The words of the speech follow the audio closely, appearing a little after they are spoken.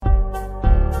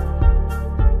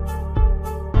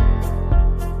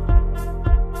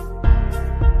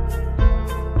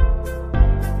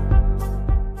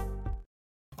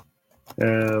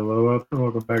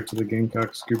back to the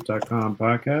GamecocksScoop.com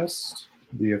podcast,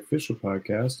 the official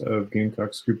podcast of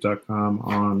GamecocksScoop.com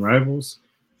on Rivals.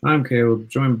 I'm Caleb,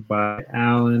 joined by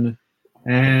Alan,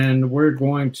 and we're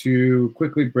going to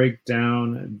quickly break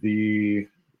down the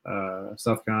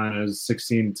South Carolina's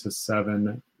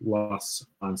 16-7 loss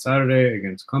on Saturday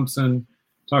against Clemson.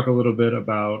 Talk a little bit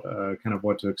about kind of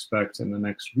what to expect in the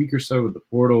next week or so with the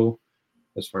portal,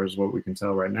 as far as what we can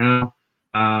tell right now.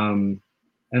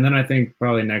 And then I think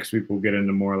probably next week we'll get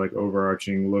into more like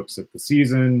overarching looks at the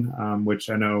season, which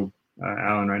I know,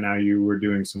 Alan, right now you were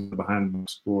doing some behind the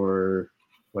score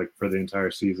like for the entire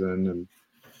season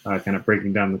and kind of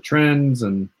breaking down the trends.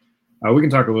 And we can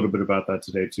talk a little bit about that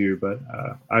today too. But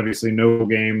obviously no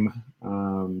game.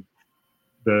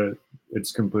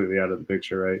 It's completely out of the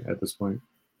picture, right, at this point.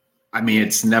 I mean,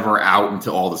 it's never out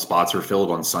until all the spots are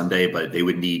filled on Sunday, but they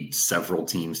would need several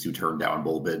teams to turn down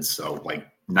bowl bids. So like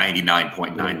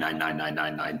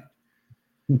 99.999999.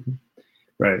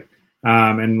 Right.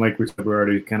 And like we said, we're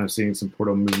already kind of seeing some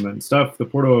portal movement and stuff. The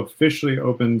portal officially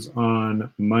opens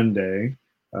on Monday,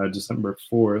 December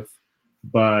 4th,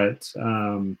 but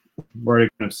we're already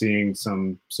kind of seeing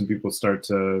some people start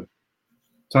to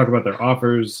talk about their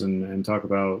offers and talk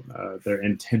about their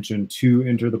intention to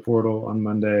enter the portal on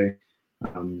Monday.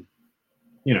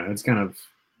 It's kind of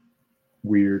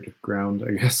weird ground,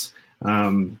 I guess,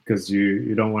 because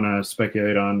you don't want to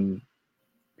speculate on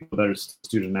people that are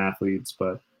student athletes,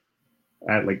 but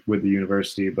with the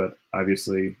university. But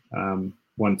obviously,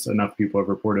 once enough people have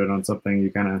reported on something, you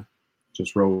kind of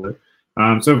just roll with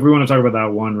it. So if we want to talk about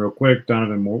that one real quick,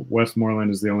 Donovan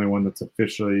Westmoreland is the only one that's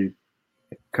officially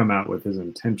come out with his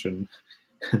intention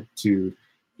to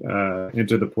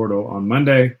enter the portal on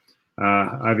Monday.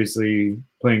 Obviously,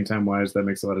 playing time wise, that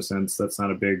makes a lot of sense. That's not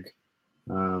a big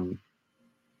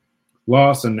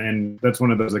loss, and that's one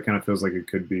of those that kind of feels like it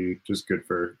could be just good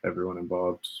for everyone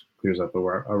involved. Clears up a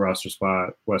roster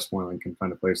spot. Westmoreland can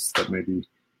find a place that maybe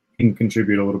can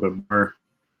contribute a little bit more.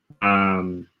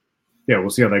 We'll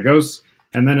see how that goes.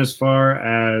 And then as far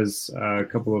as a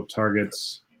couple of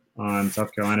targets on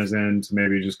South Carolina's end to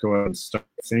maybe just go out and start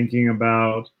thinking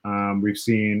about. We've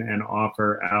seen an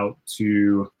offer out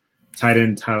to tight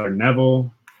end Tyler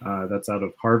Neville. That's out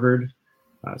of Harvard.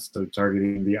 So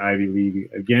targeting the Ivy League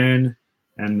again.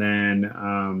 And then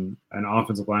an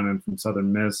offensive lineman from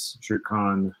Southern Miss,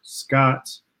 Jercon Scott.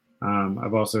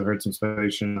 I've also heard some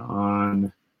speculation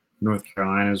on North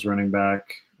Carolina's running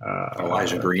back.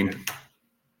 Elijah Green.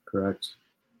 Correct.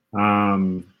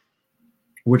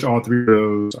 Which all three of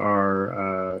those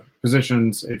are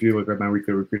positions, if you look at my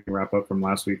weekly recruiting wrap-up from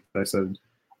last week, that I said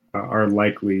are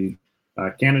likely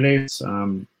candidates.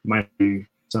 Might be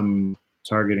some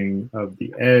targeting of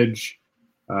the edge.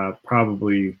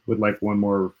 Probably would like one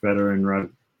more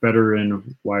veteran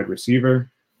wide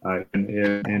receiver. And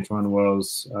if Antoine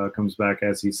Wells comes back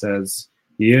as he says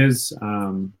he is,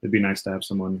 it'd be nice to have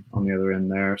someone on the other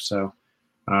end there. So,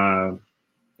 a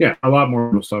lot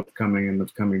more stuff coming in the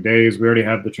coming days. We already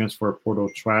have the transfer portal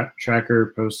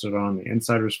tracker posted on the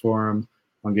Insiders Forum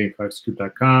on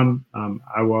GameCocks.com.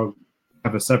 I will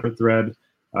have a separate thread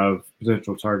of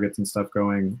potential targets and stuff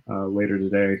going later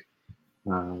today.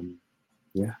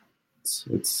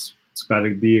 It's about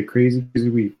to be a crazy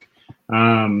week.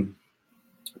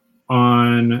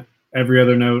 On every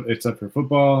other note, except for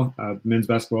football, men's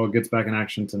basketball gets back in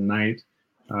action tonight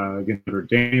against Notre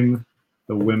Dame.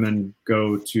 The women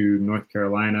go to North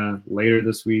Carolina later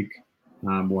this week.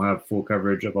 We'll have full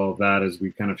coverage of all of that as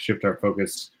we kind of shift our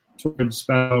focus towards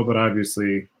spell, but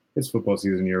obviously it's football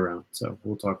season year round. So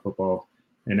we'll talk football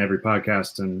in every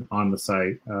podcast and on the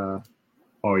site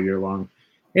all year long.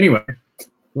 Anyway,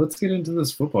 let's get into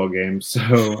this football game.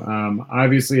 So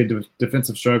obviously a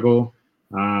defensive struggle.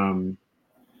 Clemson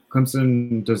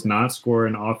does not score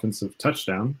an offensive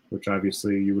touchdown, which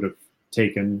obviously you would have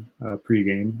taken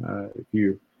pregame if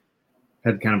you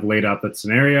had kind of laid out that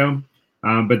scenario.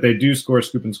 But they do score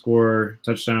scoop and score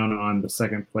touchdown on the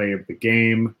second play of the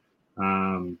game.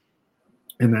 And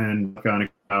then gone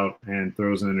out and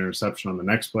throws an interception on the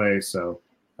next play. So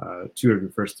two of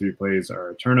your first three plays are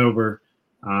a turnover.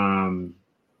 You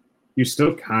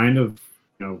still kind of,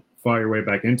 fought your way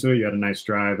back into it. You had a nice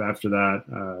drive after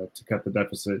that to cut the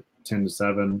deficit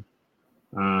 10-7.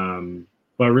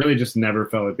 But really just never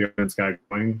felt like the offense got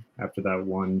going after that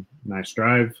one nice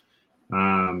drive.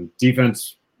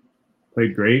 Defense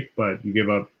played great, but you give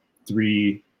up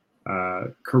three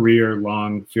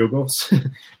career-long field goals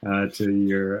to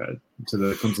the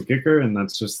Clemson kicker, and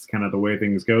that's just kind of the way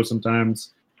things go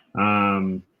sometimes.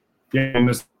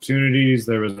 Missed opportunities.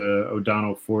 There was a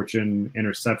O'Donnell Fortune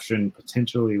interception,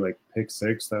 potentially like pick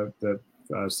six that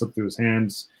slipped through his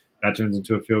hands. That turns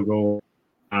into a field goal.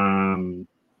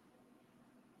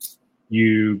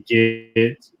 You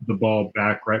get the ball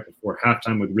back right before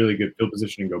halftime with really good field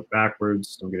position and go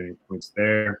backwards. Don't get any points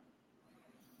there.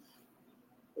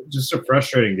 Just a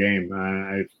frustrating game.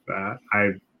 I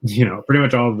pretty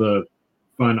much all the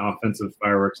fun offensive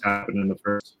fireworks happened in the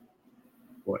first,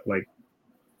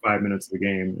 5 minutes of the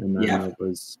game, and then it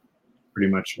was pretty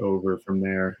much over from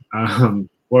there.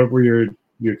 What were your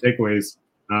takeaways?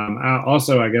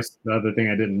 Also, I guess the other thing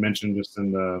I didn't mention just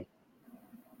in the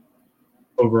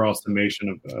overall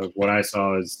summation of what I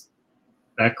saw is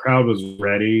that crowd was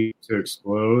ready to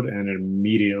explode and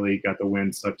immediately got the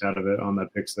wind sucked out of it on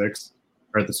that pick six,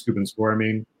 or at the scoop and score, I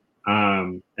mean.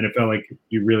 And it felt like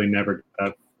you really never got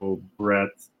that full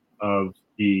breadth of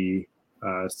the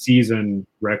season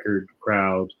record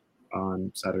crowd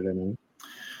on Saturday night.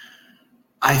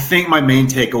 I think my main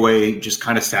takeaway, just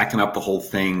kind of stacking up the whole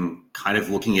thing, kind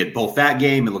of looking at both that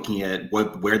game and looking at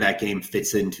where that game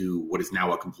fits into what is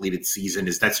now a completed season,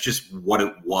 is that's just what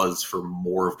it was for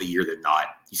more of the year than not.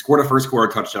 You scored a first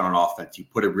quarter touchdown on offense. You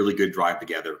put a really good drive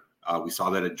together. We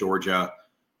saw that at Georgia.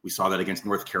 We saw that against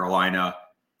North Carolina.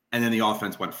 And then the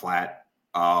offense went flat.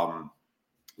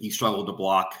 You struggled to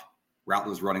block. Routt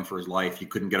was running for his life. You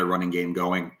couldn't get a running game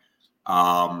going.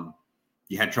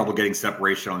 You had trouble getting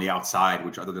separation on the outside,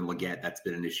 which other than Leggett, that's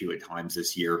been an issue at times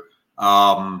this year.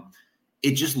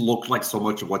 It just looked like so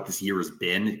much of what this year has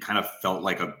been. It kind of felt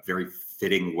like a very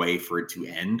fitting way for it to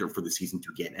end, or for the season to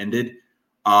get ended.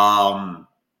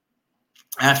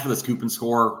 As for the scoop and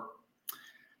score,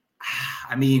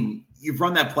 I mean, you've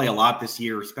run that play a lot this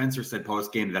year. Spencer said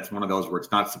post-game that's one of those where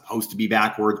it's not supposed to be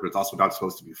backwards, but it's also not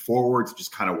supposed to be forwards,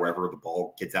 just kind of wherever the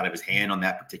ball gets out of his hand on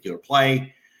that particular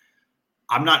play.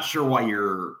 I'm not sure why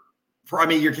you're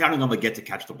counting on Leggett to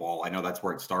catch the ball. I know that's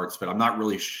where it starts, but I'm not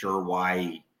really sure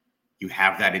why you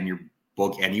have that in your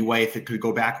book anyway, if it could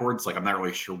go backwards. Like, I'm not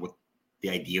really sure what the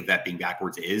idea of that being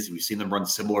backwards is. We've seen them run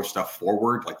similar stuff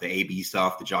forward, like the AB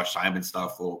stuff, the Josh Simon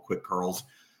stuff, the little quick curls.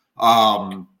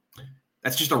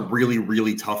 That's just a really,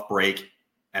 really tough break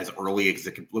as early as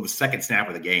it was the second snap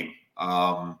of the game.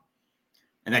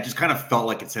 And that just kind of felt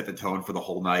like it set the tone for the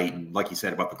whole night. And like you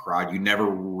said about the crowd, you never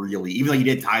really, even though you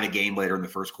did tie the game later in the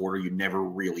first quarter, you never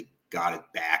really got it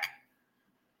back.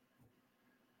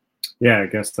 Yeah, I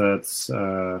guess that's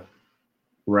right.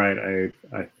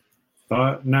 I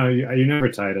thought, no, you never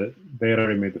tied it. They had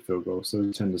already made the field goal, so it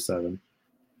was 10-7.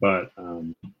 But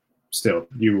still,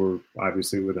 you were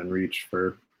obviously within reach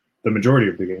for the majority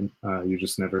of the game. You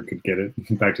just never could get it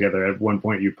back together. At one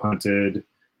point, you punted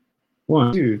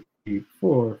 1, 2, 3,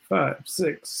 4, 5,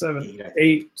 6, 7,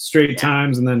 8 straight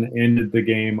times, and then ended the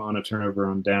game on a turnover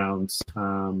on downs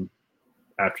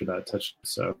after that touchdown.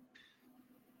 So,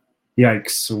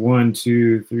 yikes! 1,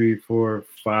 2, 3, 4,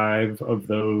 5 of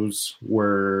those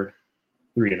were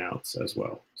 3 and outs as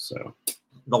well. So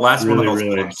the last one of those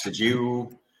punts,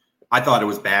 I thought it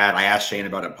was bad. I asked Shane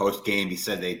about it post game. He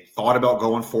said they thought about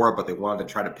going for it, but they wanted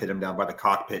to try to pin him down by the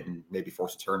cockpit and maybe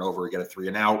force a turnover or get a 3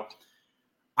 and out.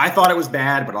 I thought it was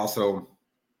bad, but also,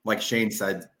 like Shane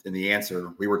said in the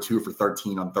answer, we were 2 for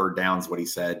 13 on third downs, what he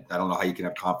said. I don't know how you can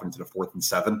have confidence in a 4th and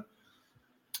 7.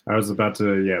 I was about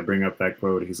to, bring up that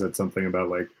quote. He said something about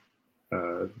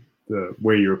the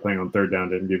way you were playing on third down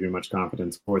didn't give you much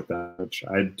confidence. 4th down, which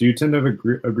I do tend to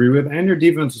agree with. And your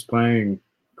defense was playing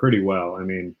pretty well. I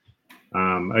mean,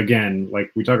 again,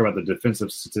 like we talk about the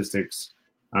defensive statistics,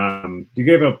 you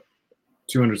gave up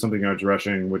 200-something yards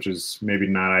rushing, which is maybe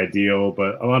not ideal,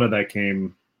 but a lot of that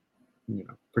came,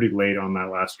 pretty late on that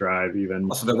last drive. Even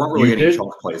so, there weren't really any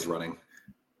chunk plays running.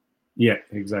 Yeah,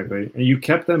 exactly. And you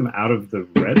kept them out of the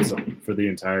red zone for the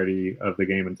entirety of the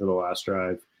game until the last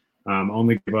drive.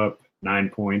 Only gave up 9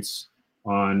 points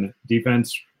on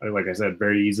defense. Like I said,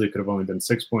 very easily could have only been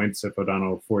 6 points if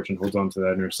O'Donnell Fortune holds on to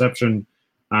that interception.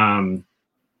 Of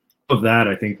that,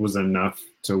 I think, was enough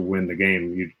to win the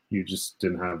game. You just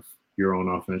didn't have your own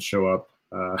offense show up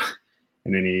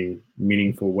in any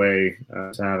meaningful way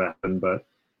to have it happen. But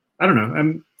I don't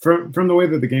know. From the way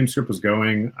that the game script was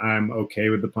going, I'm okay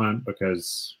with the punt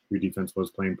because your defense was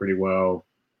playing pretty well.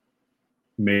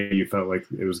 Maybe you felt like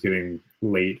it was getting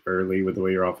late early with the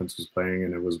way your offense was playing,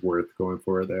 and it was worth going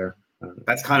for it there.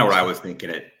 That's kind of what I was thinking.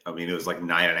 It was like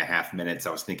 9.5 minutes.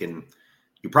 I was thinking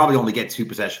you probably only get 2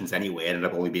 possessions anyway. It ended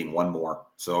up only being 1 more.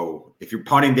 So if you're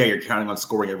punting there, you're counting on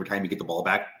scoring every time you get the ball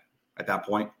back at that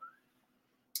point.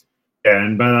 Yeah,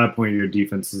 and by that point, your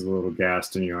defense is a little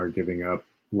gassed, and you are giving up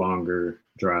longer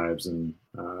drives and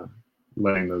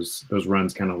letting those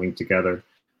runs kind of link together.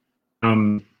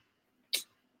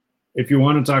 if you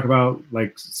want to talk about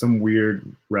like some weird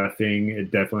reffing,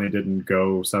 it definitely didn't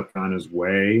go South Carolina's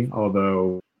way,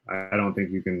 although I don't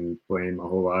think you can blame a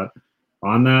whole lot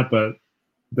on that. But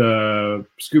the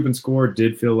scoop and score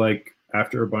did feel like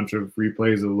after a bunch of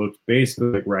replays, it looked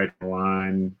basically like right in the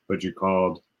line, but you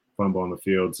called fumble on the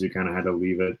field, so you kind of had to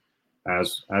leave it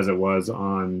as it was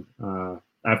on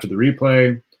after the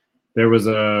replay. There was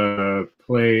another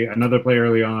play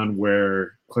early on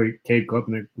where Cade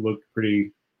Klubnik looked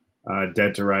pretty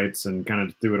dead to rights and kind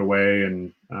of threw it away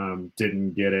and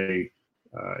didn't get a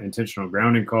intentional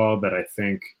grounding call that I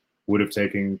think would have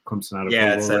taken Clemson out of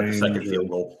field goal range. Yeah, the second field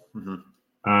goal.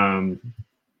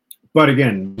 But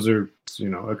again, those are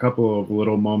a couple of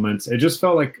little moments. It just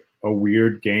felt like a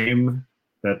weird game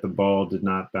that the ball did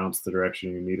not bounce the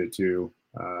direction you needed to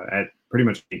at pretty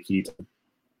much any key time.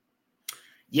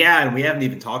 Yeah, and we haven't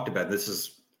even talked about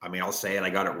this. I'll say it. I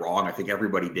got it wrong. I think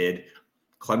everybody did.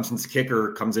 Clemson's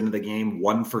kicker comes into the game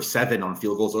 1 for 7 on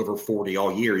field goals over 40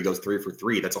 all year. He goes 3 for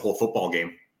 3. That's a whole football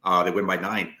game. They win by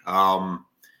 9.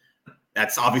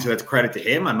 That's credit to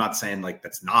him. I'm not saying like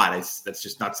that's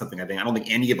just not something I don't think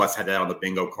any of us had that on the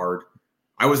bingo card.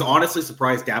 I was honestly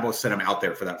surprised Dabo sent him out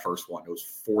there for that first one. It was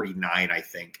 49, I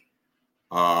think.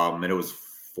 And it was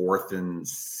 4th and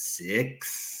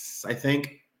 6, I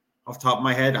think, off the top of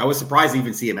my head. I was surprised to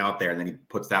even see him out there, and then he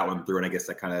puts that one through, and I guess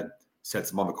that kind of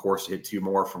sets him on the course to hit 2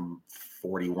 more from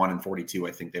 41 and 42,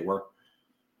 I think they were.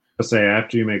 I'll say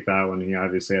after you make that one, he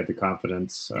obviously had the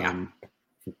confidence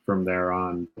from there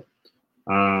on.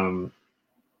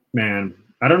 Man,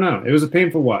 I don't know. It was a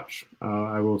painful watch.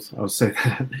 I'll say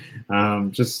that.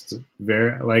 Just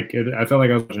very I felt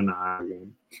like I was watching a hockey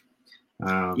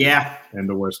game. In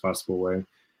the worst possible way.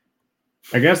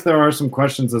 I guess there are some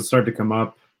questions that start to come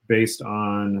up based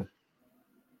on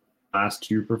last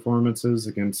 2 performances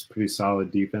against pretty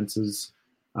solid defenses.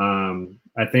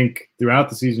 I think throughout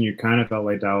the season, you kind of felt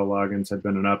like Dowell Loggins had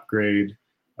been an upgrade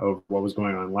of what was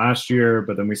going on last year,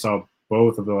 but then we saw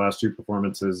both of the last 2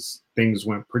 performances, things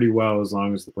went pretty well as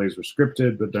long as the plays were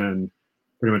scripted, but then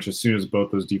pretty much as soon as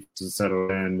both those defenses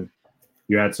settled in,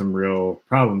 you had some real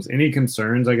problems. Any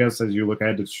concerns, I guess, as you look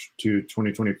ahead to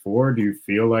 2024? Do you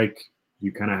feel like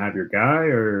you kind of have your guy,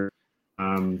 or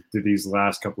do these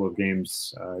last couple of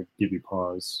games give you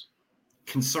pause?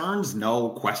 Concerns, no.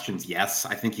 Questions, yes.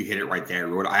 I think you hit it right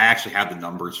there. I actually have the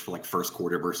numbers for like first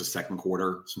quarter versus second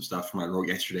quarter, some stuff from I wrote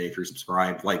yesterday if you're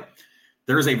subscribed. Like,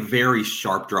 there is a very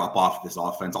sharp drop off of this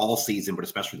offense all season, but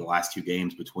especially the last 2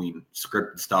 games between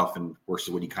scripted stuff and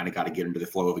versus when you kind of got to get into the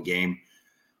flow of a game.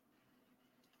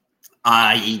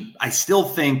 I still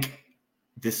think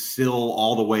this still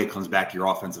all the way comes back to your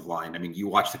offensive line. I mean, you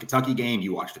watched the Kentucky game,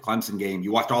 you watched the Clemson game,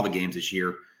 you watched all the games this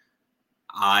year.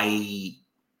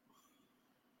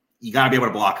 You got to be able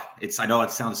to block. I know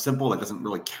it sounds simple. That doesn't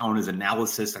really count as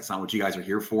analysis. That's not what you guys are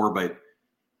here for, but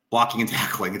blocking and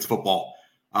tackling, it's football.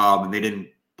 And they didn't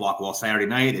block well Saturday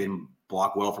night. They didn't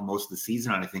block well for most of the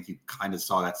season. And I think you kind of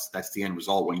saw that's the end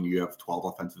result when you have 12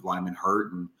 offensive linemen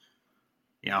hurt. And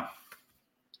yeah.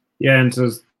 And so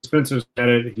Spencer said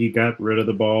it. He got rid of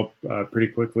the ball pretty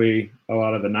quickly a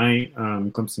lot of the night.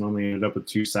 Clemson only ended up with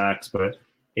 2 sacks, but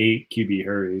 8 QB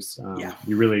hurries.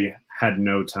 You really had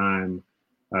no time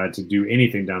to do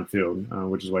anything downfield,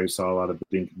 which is why you saw a lot of the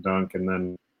dink and dunk. And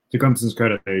then to Clemson's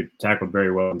credit, they tackled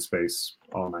very well in space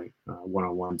all night,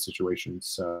 one-on-one situations.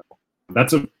 So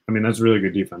that's really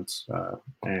good defense.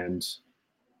 And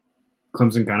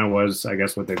Clemson kind of was, I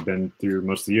guess, what they've been through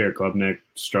most of the year. Klubnik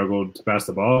struggled to pass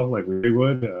the ball like we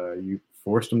would. You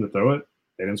forced them to throw it.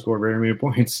 They didn't score very many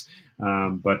points,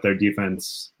 but their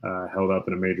defense held up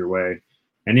in a major way.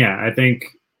 And yeah, I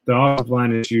think the offensive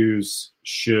line issues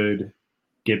should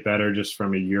get better just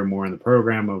from a year more in the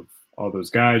program of all those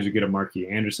guys. You get a Marquis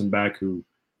Anderson back who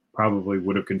probably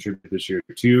would have contributed this year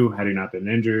too had he not been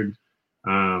injured.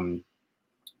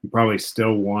 You probably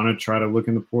still want to try to look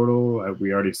in the portal.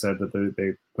 We already said that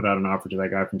they put out an offer to that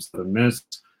guy from Southern Miss.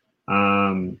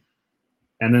 And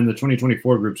then the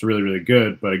 2024 group's really, really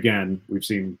good. But again, we've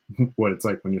seen what it's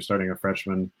like when you're starting a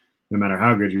freshman, no matter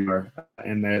how good you are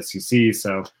in the SEC.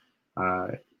 So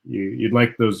you'd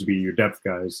like those to be your depth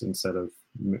guys instead of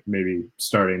maybe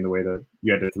starting the way that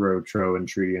you had to throw Tro and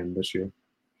Tree in this year.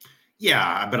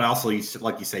 Yeah, but also,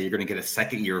 like you say, you're going to get a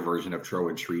second-year version of Tro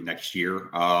and Tree next year.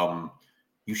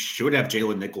 You should have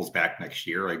Jalen Nichols back next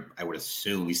year. I would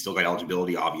assume he's still got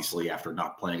eligibility, obviously, after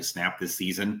not playing a snap this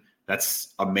season.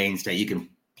 That's a mainstay. You can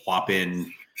plop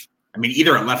in,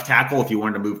 either at left tackle if you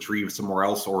wanted to move Tree somewhere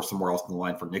else or somewhere else in the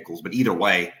line for Nichols. But either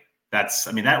way, that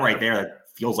right there, that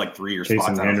feels like 3-year spots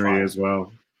out of 5. Henry as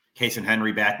well. Case and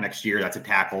Henry back next year. That's a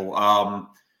tackle.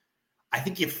 I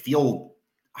think you feel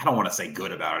I don't want to say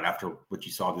good about it after what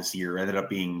you saw this year. It ended up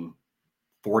being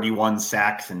 41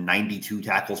 sacks and 92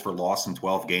 tackles for loss in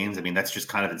 12 games. I mean, that's just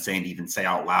kind of insane to even say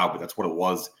out loud, but that's what it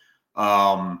was.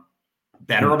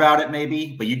 Better about it,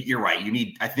 maybe, but you're right.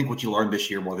 I think what you learned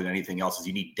this year more than anything else is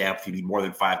you need depth. You need more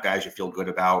than 5 guys you feel good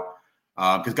about,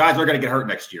 because guys are going to get hurt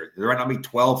next year. There might not be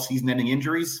 12 season-ending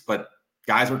injuries, but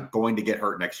guys are going to get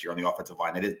hurt next year on the offensive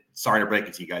line. Sorry to break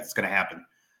it to you guys. It's going to happen.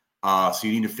 So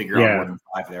you need to figure out more than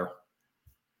 5 there.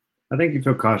 I think you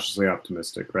feel cautiously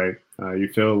optimistic, right? You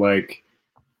feel like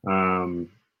a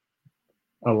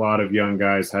lot of young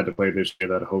guys had to play this year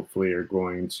that hopefully are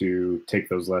going to take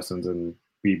those lessons and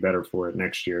be better for it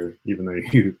next year, even though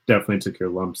you definitely took your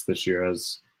lumps this year,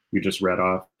 as you just read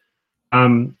off.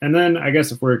 And then I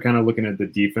guess if we're kind of looking at the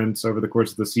defense over the course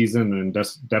of the season and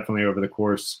definitely over the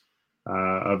course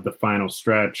of the final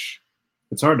stretch,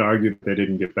 it's hard to argue that they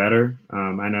didn't get better.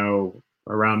 I know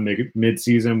around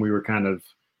mid-season we were kind of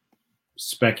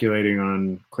speculating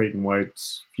on Clayton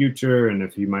White's future and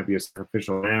if he might be a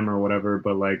sacrificial lamb or whatever,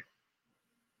 but like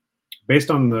based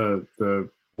on the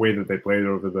way that they played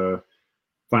over the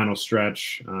final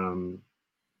stretch, I don't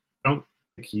think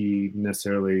he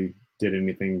necessarily did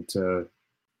anything to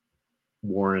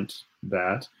warrant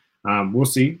that. We'll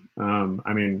see.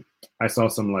 I mean, I saw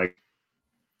some like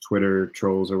Twitter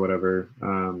trolls or whatever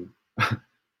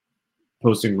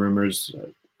posting rumors.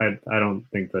 I don't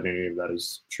think that any of that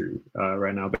is true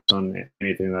right now based on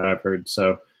anything that I've heard.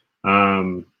 So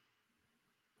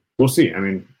we'll see. I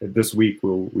mean, this week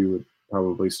we would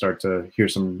probably start to hear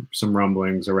some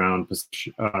rumblings around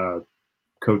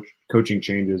coaching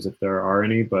changes if there are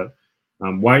any. But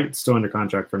White's still under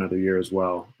contract for another year as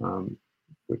well,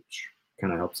 which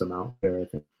kind of helps him out there, I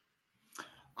think.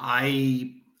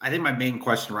 I think my main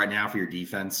question right now for your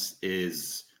defense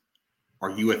is, are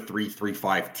you a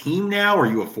 3-3-5 team now? Or are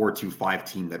you a 4-2-5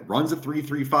 team that runs a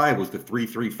 3-3-5? Was the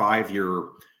 3-3-5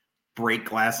 your break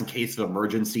glass in case of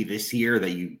emergency this year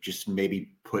that you just maybe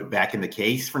put back in the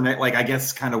case for next? Like, I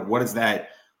guess kind of what is that?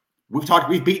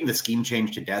 We've beaten the scheme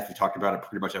change to death. We talked about it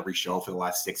pretty much every show for the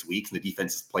last 6 weeks, and the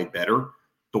defense has played better.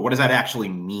 But what does that actually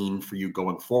mean for you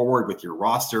going forward with your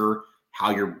roster?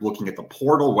 How you're looking at the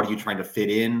portal? What are you trying to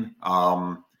fit in?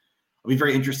 I'll be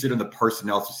very interested in the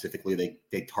personnel specifically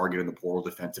they target in the portal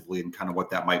defensively and kind of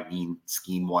what that might mean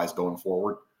scheme-wise going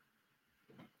forward.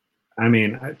 I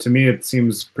mean, to me, it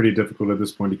seems pretty difficult at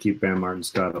this point to keep Bam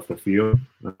Martin-Scott off the field.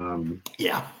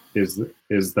 Yeah. Is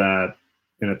that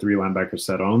in a 3-linebacker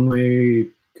set only?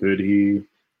 Could he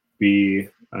be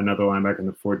another linebacker in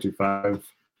the 4-2-5?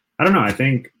 I don't know.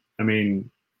 I mean,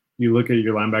 you look at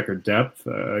your linebacker depth.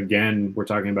 Again, we're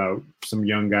talking about some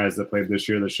young guys that played this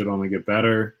year that should only get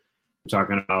better. We're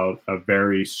talking about a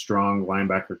very strong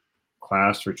linebacker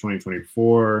class for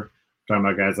 2024. We're talking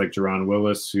about guys like Jerron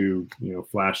Willis who,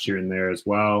 flashed here and there as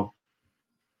well.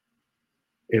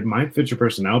 It might fit your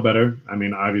personnel better. I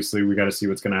mean, obviously, we got to see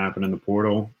what's going to happen in the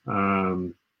portal.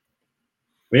 But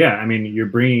yeah, I mean, you're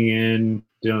bringing in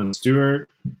Dylan Stewart.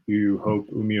 You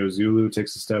hope Umio Zulu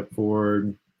takes a step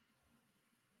forward.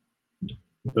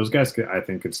 Those guys, I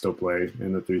think, could still play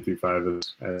in the 3-3-5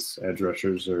 as edge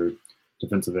rushers or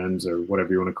defensive ends or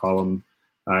whatever you want to call them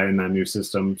in that new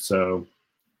system. So,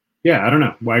 yeah, I don't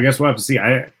know. Well, I guess we'll have to see.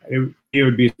 It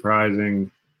would be surprising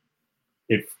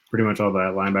if pretty much all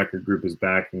that linebacker group is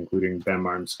back, including Ben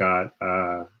Martin-Scott,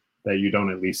 that you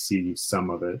don't at least see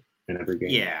some of it in every game.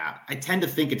 Yeah, I tend to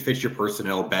think it fits your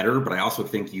personnel better, but I also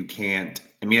think you can't.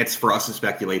 I mean, it's for us to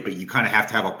speculate, but you kind of have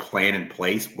to have a plan in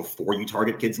place before you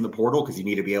target kids in the portal because you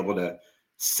need to be able to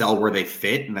sell where they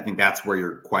fit. And I think that's where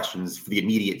your questions for the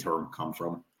immediate term come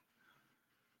from.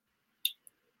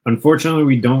 Unfortunately,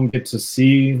 we don't get to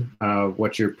see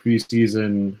what your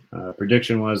preseason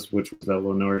prediction was, which was that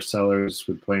Lenore Sellers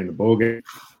would play in the bowl game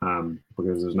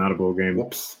because there's not a bowl game.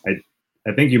 Whoops.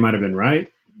 I think you might have been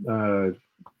right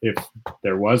if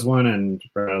there was one and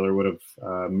Brett Eller would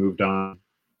have moved on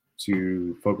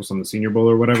to focus on the Senior Bowl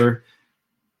or whatever.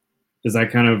 Is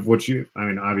that kind of what I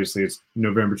mean, obviously it's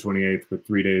November 28th with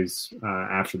 3 days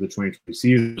after the 2020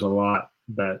 season. There's a lot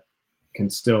that can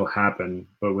still happen,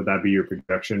 but would that be your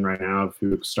projection right now of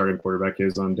who the starting quarterback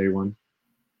is on day one?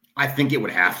 I think it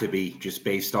would have to be just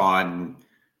based on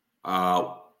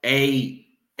Rattler's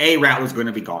going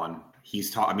to be gone. He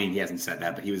hasn't said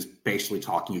that, but he was basically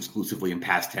talking exclusively in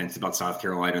past tense about South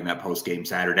Carolina in that post-game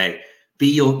Saturday.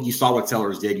 B, you saw what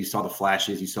Sellers did. You saw the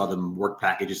flashes. You saw them work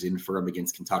packages in for him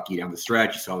against Kentucky down the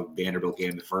stretch. You saw the Vanderbilt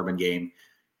game, the Furman game.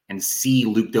 And C,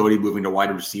 Luke Doty moving to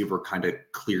wide receiver kind of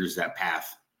clears that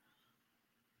path.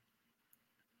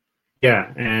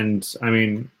 Yeah, and I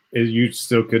mean, you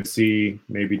still could see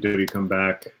maybe Doty come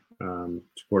back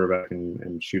to quarterback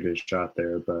and shoot his shot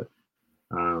there. But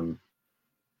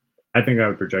I think I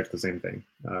would project the same thing,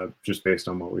 just based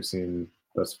on what we've seen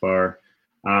thus far.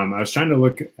 I was trying to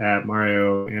look at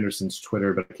Mario Anderson's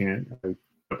Twitter, but I can't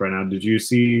right now. Did you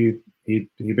see he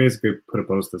basically put a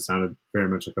post that sounded very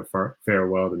much like a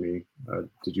farewell to me?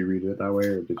 Did you read it that way,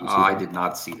 or did you see I that? did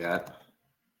not see that.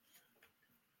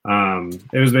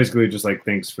 It was basically just like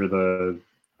thanks for the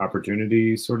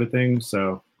opportunity sort of thing.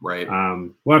 So Right.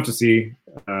 We'll have to see.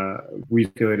 We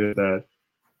speculated that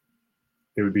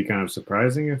it would be kind of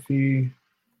surprising if he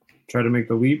tried to make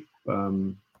the leap,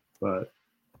 but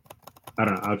I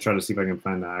don't know. I'll try to see if I can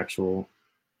find the actual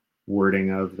wording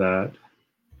of that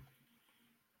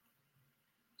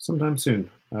sometime soon.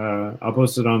 I'll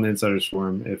post it on the Insiders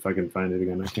Forum if I can find it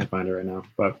again. I can't find it right now.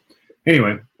 But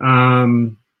anyway,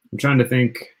 I'm trying to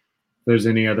think if there's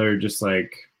any other just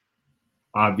like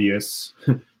obvious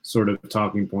sort of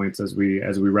talking points as we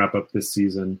wrap up this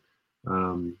season.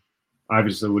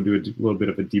 Obviously, we'll do a little bit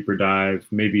of a deeper dive,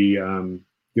 maybe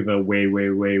give a way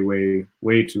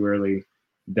too early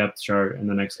depth chart in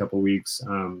the next couple of weeks,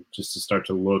 just to start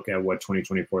to look at what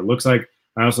 2024 looks like.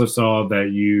 I also saw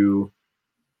that you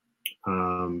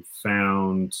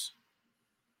found,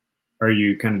 or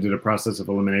you kind of did a process of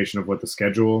elimination of what the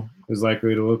schedule is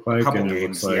likely to look like. A couple and games, it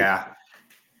looks like, yeah.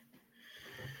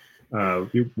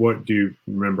 What do you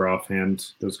remember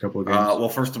offhand, those couple of games? Well,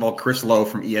 first of all, Chris Lowe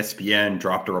from ESPN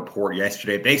dropped a report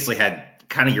yesterday. Basically had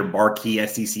kind of your marquee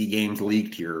SEC games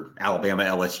leaked, your Alabama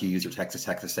LSUs, your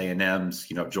Texas A&Ms,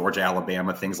 Georgia,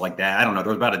 Alabama, things like that. I don't know.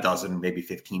 There was about a dozen, maybe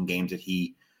 15 games that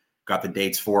he got the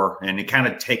dates for. And it kind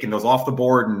of taking those off the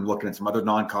board and looking at some other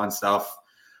non-con stuff.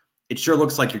 It sure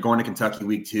looks like you're going to Kentucky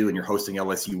week 2 and you're hosting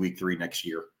LSU week 3 next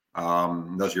year.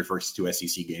 Those are your first 2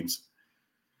 SEC games.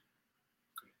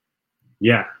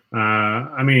 Yeah.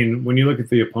 I mean, when you look at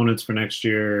the opponents for next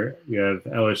year, you have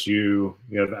LSU,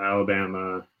 you have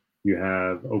Alabama, you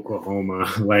have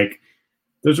Oklahoma. Like,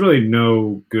 there's really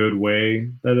no good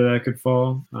way that could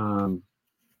fall.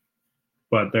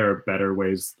 But there are better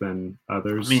ways than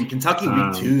others. I mean, Kentucky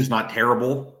week 2 is not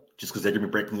terrible just because they're going to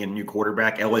be breaking in a new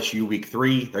quarterback. LSU week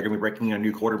 3, they're going to be breaking in a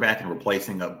new quarterback and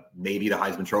replacing maybe the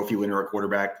Heisman Trophy winner at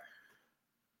quarterback.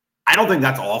 I don't think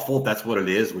that's awful if that's what it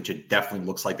is, which it definitely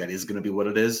looks like that is going to be what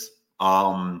it is.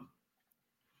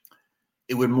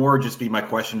 It would more just be, my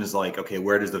question is like, okay,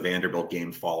 where does the Vanderbilt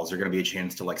game fall? Is there going to be a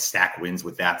chance to like stack wins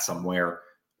with that somewhere?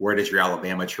 Where does your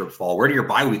Alabama trip fall? Where do your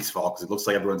bye weeks fall? Because it looks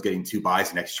like everyone's getting 2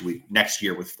 byes next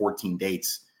year with 14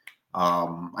 dates. I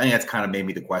think that's kind of made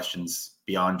me the questions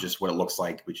beyond just what it looks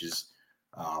like, which is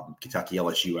Kentucky,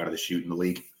 LSU out of the chute in the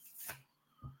league.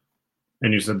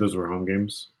 And you said those were home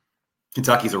games?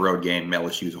 Kentucky's a road game.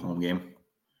 LSU's a home game.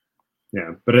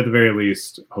 Yeah, but at the very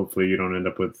least, hopefully you don't end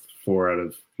up with 4 out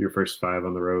of your first 5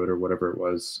 on the road or whatever it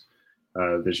was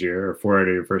this year, or 4 out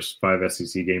of your first 5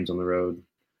 SEC games on the road.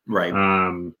 Right.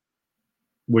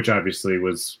 Which obviously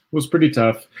was pretty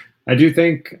tough. I do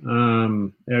think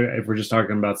if we're just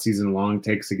talking about season-long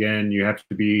takes again, you have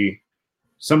to be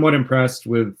somewhat impressed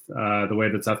with the way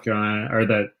that South Carolina, or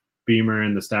that Beamer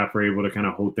and the staff were able to kind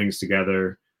of hold things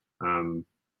together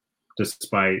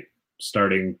despite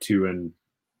starting 2-6.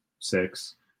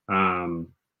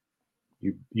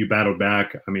 You battled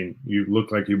back. I mean, you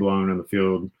looked like you belonged on the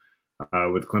field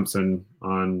with Clemson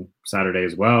on Saturday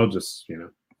as well. Just,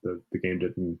 the game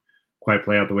didn't quite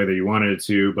play out the way that you wanted it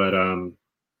to. But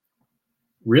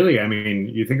really, I mean,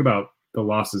 you think about the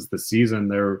losses this season,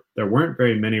 there weren't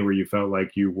very many where you felt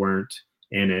like you weren't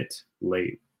in it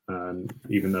late,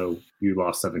 even though you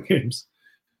lost 7 games.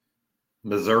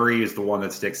 Missouri is the one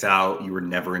that sticks out. You were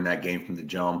never in that game from the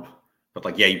jump.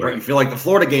 But, you feel like the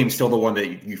Florida game is still the one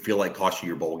that you feel like cost you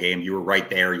your bowl game. You were right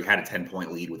there. You had a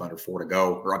 10-point lead with under 4 to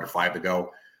go, or under 5 to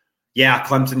go. Yeah,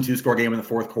 Clemson 2-score game in the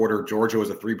fourth quarter. Georgia was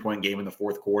a 3-point game in the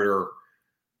fourth quarter.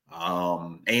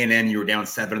 A&M, you were down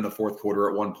 7 in the fourth quarter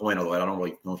at one point, although I don't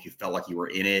really know if you felt like you were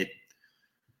in it.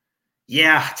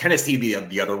 Yeah, Tennessee,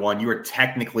 the other one. You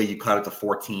cut it to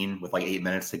 14 with 8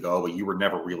 minutes to go, but you were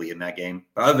never really in that game.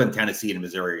 But other than Tennessee and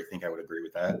Missouri, I think I would agree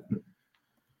with that.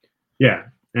 Yeah,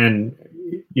 and,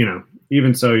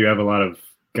 even so, you have a lot of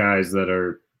guys that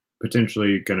are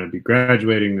potentially going to be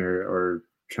graduating or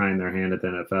trying their hand at the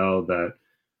NFL that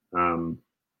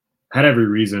had every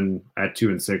reason at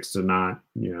 2-6 to not,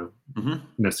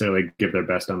 necessarily give their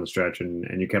best on the stretch,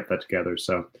 and you kept that together.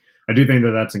 So I do think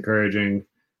that that's encouraging.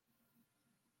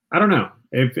 I don't know.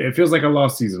 It feels like a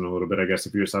lost season a little bit, I guess,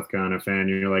 if you're a South Carolina fan.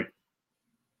 You're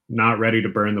not ready to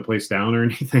burn the place down or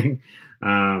anything,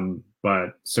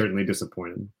 but certainly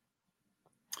disappointed.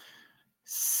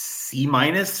 C-.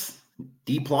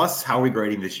 D plus. How are we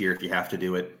grading this year if you have to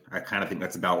do it? I kind of think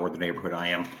that's about where the neighborhood I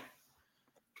am.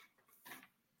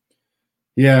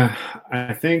 Yeah,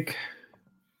 I think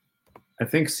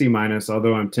C minus,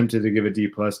 although I'm tempted to give a D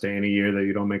plus to any year that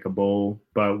you don't make a bowl.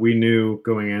 But we knew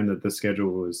going in that the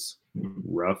schedule was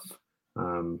rough.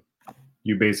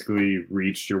 You basically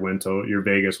reached your your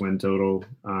Vegas win total.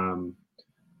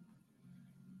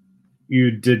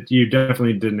 You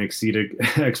definitely didn't exceed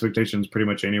expectations pretty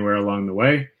much anywhere along the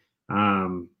way.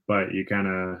 But you kind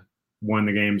of won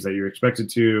the games that you were expected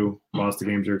to, lost the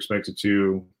games you were expected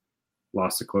to,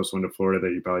 lost a close one to Florida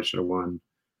that you probably should have won.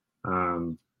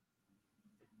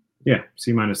 Yeah,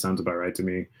 C minus sounds about right to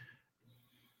me.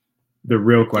 The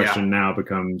real question now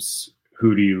becomes,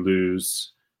 who do you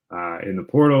lose in the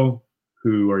portal?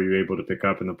 Who are you able to pick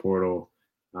up in the portal?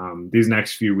 These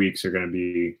next few weeks are going to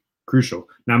be crucial.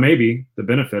 Now, maybe the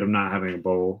benefit of not having a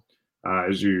bowl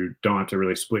is you don't have to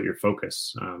really split your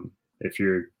focus. If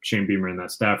you're Shane Beamer and that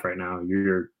staff right now,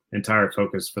 your entire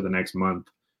focus for the next month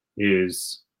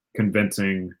is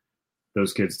convincing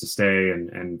those kids to stay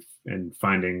and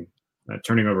finding,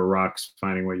 turning over rocks,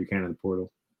 finding what you can in the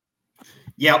portal.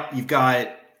 Yep, you've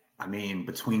got, I mean,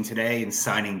 between today and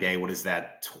signing day, what is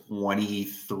that,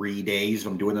 23 days, if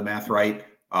I'm doing the math right?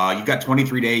 You've got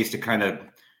 23 days to kind of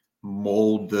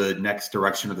mold the next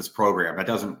direction of this program. That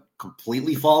doesn't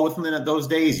completely fall within those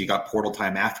days. You got portal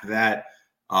time after that.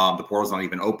 The portal's not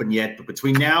even open yet. But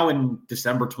between now and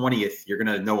December 20th, you're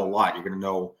going to know a lot. You're going to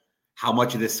know how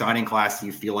much of this signing class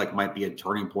you feel like might be a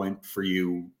turning point for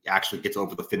you actually gets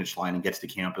over the finish line and gets to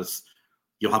campus.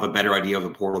 You'll have a better idea of the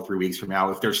portal 3 weeks from now.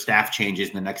 If there's staff changes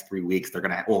in the next 3 weeks, they're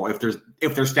going to, well, if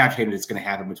there's staff changes, it's going to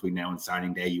happen between now and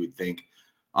signing day, you would think.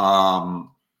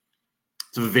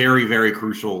 It's a very, very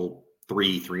crucial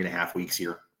 3.5 weeks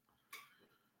here.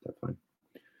 Definitely.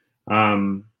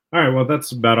 All right. Well,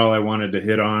 that's about all I wanted to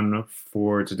hit on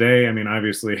for today. I mean,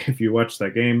 obviously, if you watched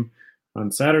that game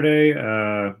on Saturday,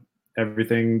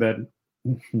 everything that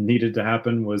needed to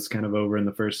happen was kind of over in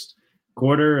the first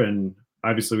quarter. And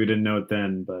obviously we didn't know it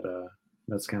then, but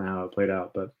that's kind of how it played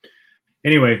out. But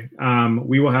anyway,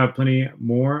 we will have plenty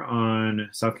more on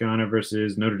South Carolina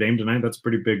versus Notre Dame tonight. That's a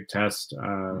pretty big test.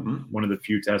 One of the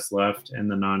few tests left in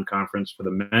the non-conference for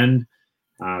the men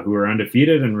who are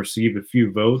undefeated and received a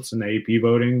few votes in the AP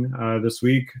voting this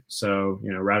week. So,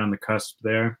 right on the cusp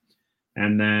there.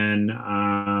 And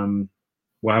then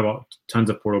we'll have tons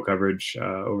of portal coverage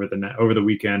over the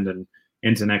weekend and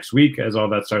into next week as all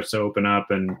that starts to open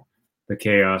up and the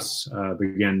chaos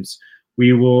begins.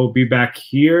 We will be back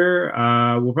here.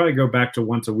 We'll probably go back to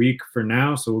once a week for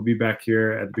now. So we'll be back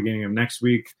here at the beginning of next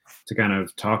week to kind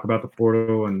of talk about the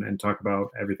portal and talk about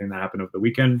everything that happened over the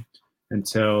weekend.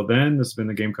 Until then, this has been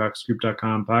the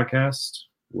GamecocksScoop.com podcast.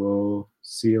 We'll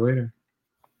see you later.